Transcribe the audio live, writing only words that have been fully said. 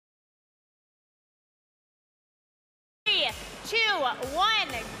2, 1,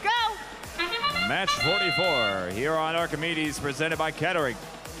 go! Match 44 here on Archimedes, presented by Kettering.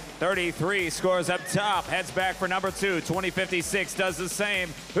 33 scores up top, heads back for number 2. 2056 does the same.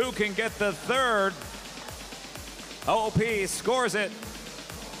 Who can get the third? OP scores it.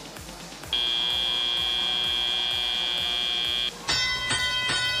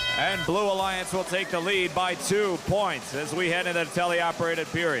 And Blue Alliance will take the lead by 2 points as we head into the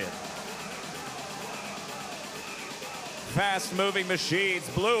teleoperated period. Fast-moving machines.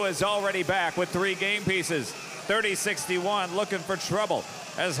 Blue is already back with 3 game pieces. 3061 looking for trouble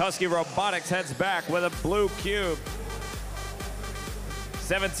as Husky Robotics heads back with a blue cube.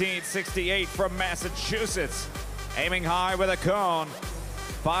 1768 from Massachusetts, aiming high with a cone.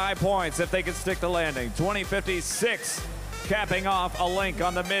 5 points if they can stick the landing. 2056 capping off a link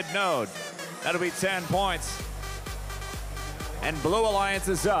on the mid-node. That'll be 10 points. And Blue Alliance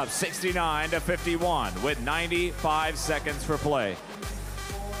is up 69-51 with 95 seconds for play.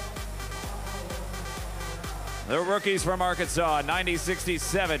 The rookies from Arkansas,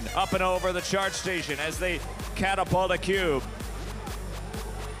 9067, up and over the charge station as they catapult a cube.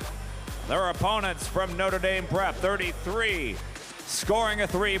 Their opponents from Notre Dame Prep, 33, scoring a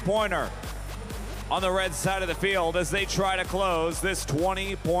 3-pointer on the red side of the field as they try to close this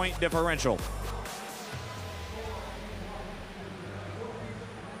 20-point differential.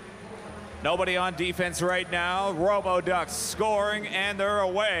 Nobody on defense right now. Roboducks scoring, and they're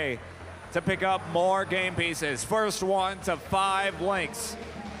away to pick up more game pieces. First one to 5 links.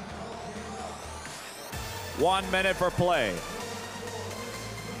 1 minute for play.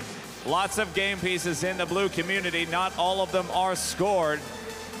 Lots of game pieces in the blue community. Not all of them are scored.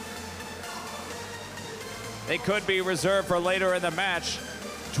 They could be reserved for later in the match.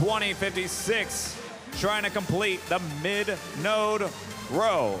 2056 trying to complete the mid-node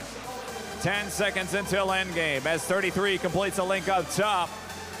row. 10 seconds until endgame as 33 completes a link up top.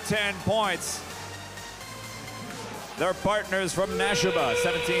 10 points. Their partners from Nashua,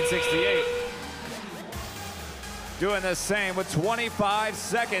 1768, doing the same with 25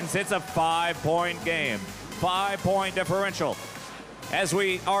 seconds. It's a 5-point game. 5-point differential. As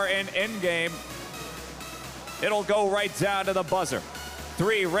we are in endgame, it'll go right down to the buzzer.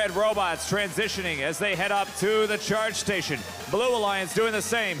 3 red robots transitioning as they head up to the charge station. Blue Alliance doing the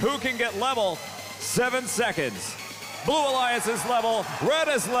same. Who can get level? 7 seconds. Blue Alliance is level, red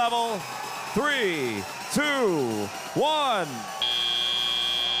is level. 3, 2, 1.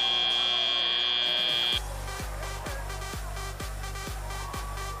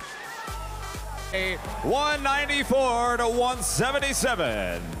 A 194 to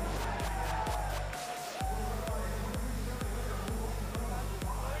 177.